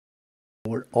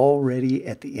We're already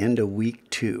at the end of week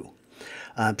 2.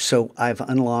 So I've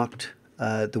unlocked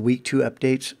the week 2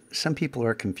 updates. Some people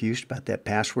are confused about that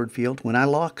password field. When I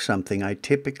lock something, I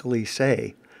typically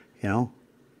say,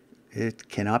 it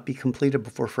cannot be completed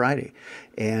before Friday.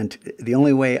 And the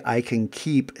only way I can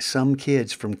keep some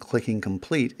kids from clicking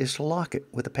complete is to lock it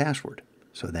with a password.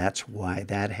 So that's why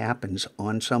that happens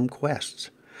on some quests.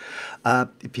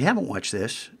 If you haven't watched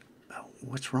this,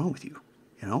 what's wrong with you?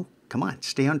 Come on,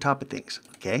 stay on top of things,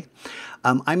 okay?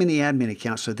 I'm in the admin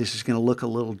account, so this is going to look a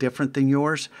little different than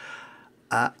yours.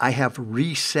 I have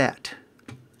reset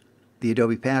the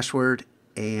Adobe password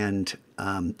and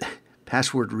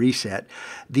password reset.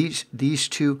 These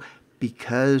two,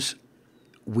 because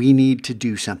we need to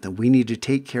do something. We need to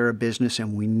take care of business,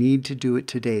 and we need to do it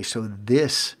today. So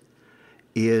this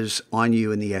is on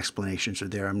you, and the explanations are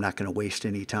there. I'm not going to waste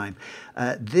any time.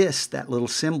 That little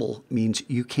symbol means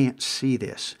you can't see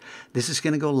this. This is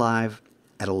going to go live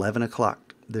at 11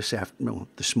 o'clock this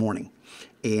morning.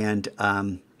 And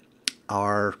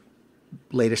our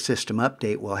latest system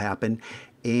update will happen.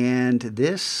 And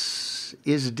this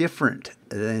is different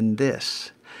than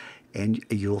this. And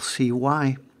you'll see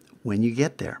why when you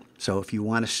get there. So if you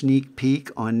want a sneak peek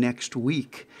on next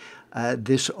week,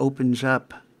 this opens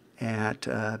up at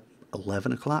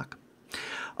 11 o'clock.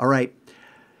 All right.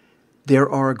 There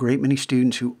are a great many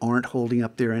students who aren't holding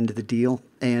up their end of the deal,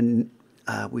 and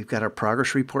we've got our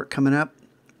progress report coming up.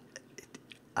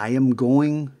 I am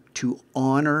going to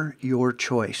honor your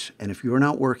choice, and if you're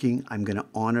not working, I'm going to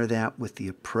honor that with the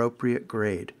appropriate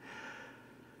grade.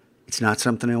 It's not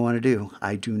something I want to do.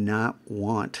 I do not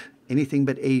want anything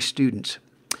but A students.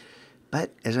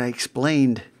 But as I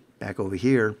explained back over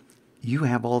here, you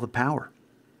have all the power.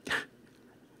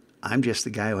 I'm just the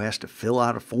guy who has to fill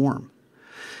out a form.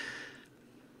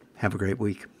 Have a great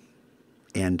week.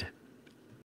 And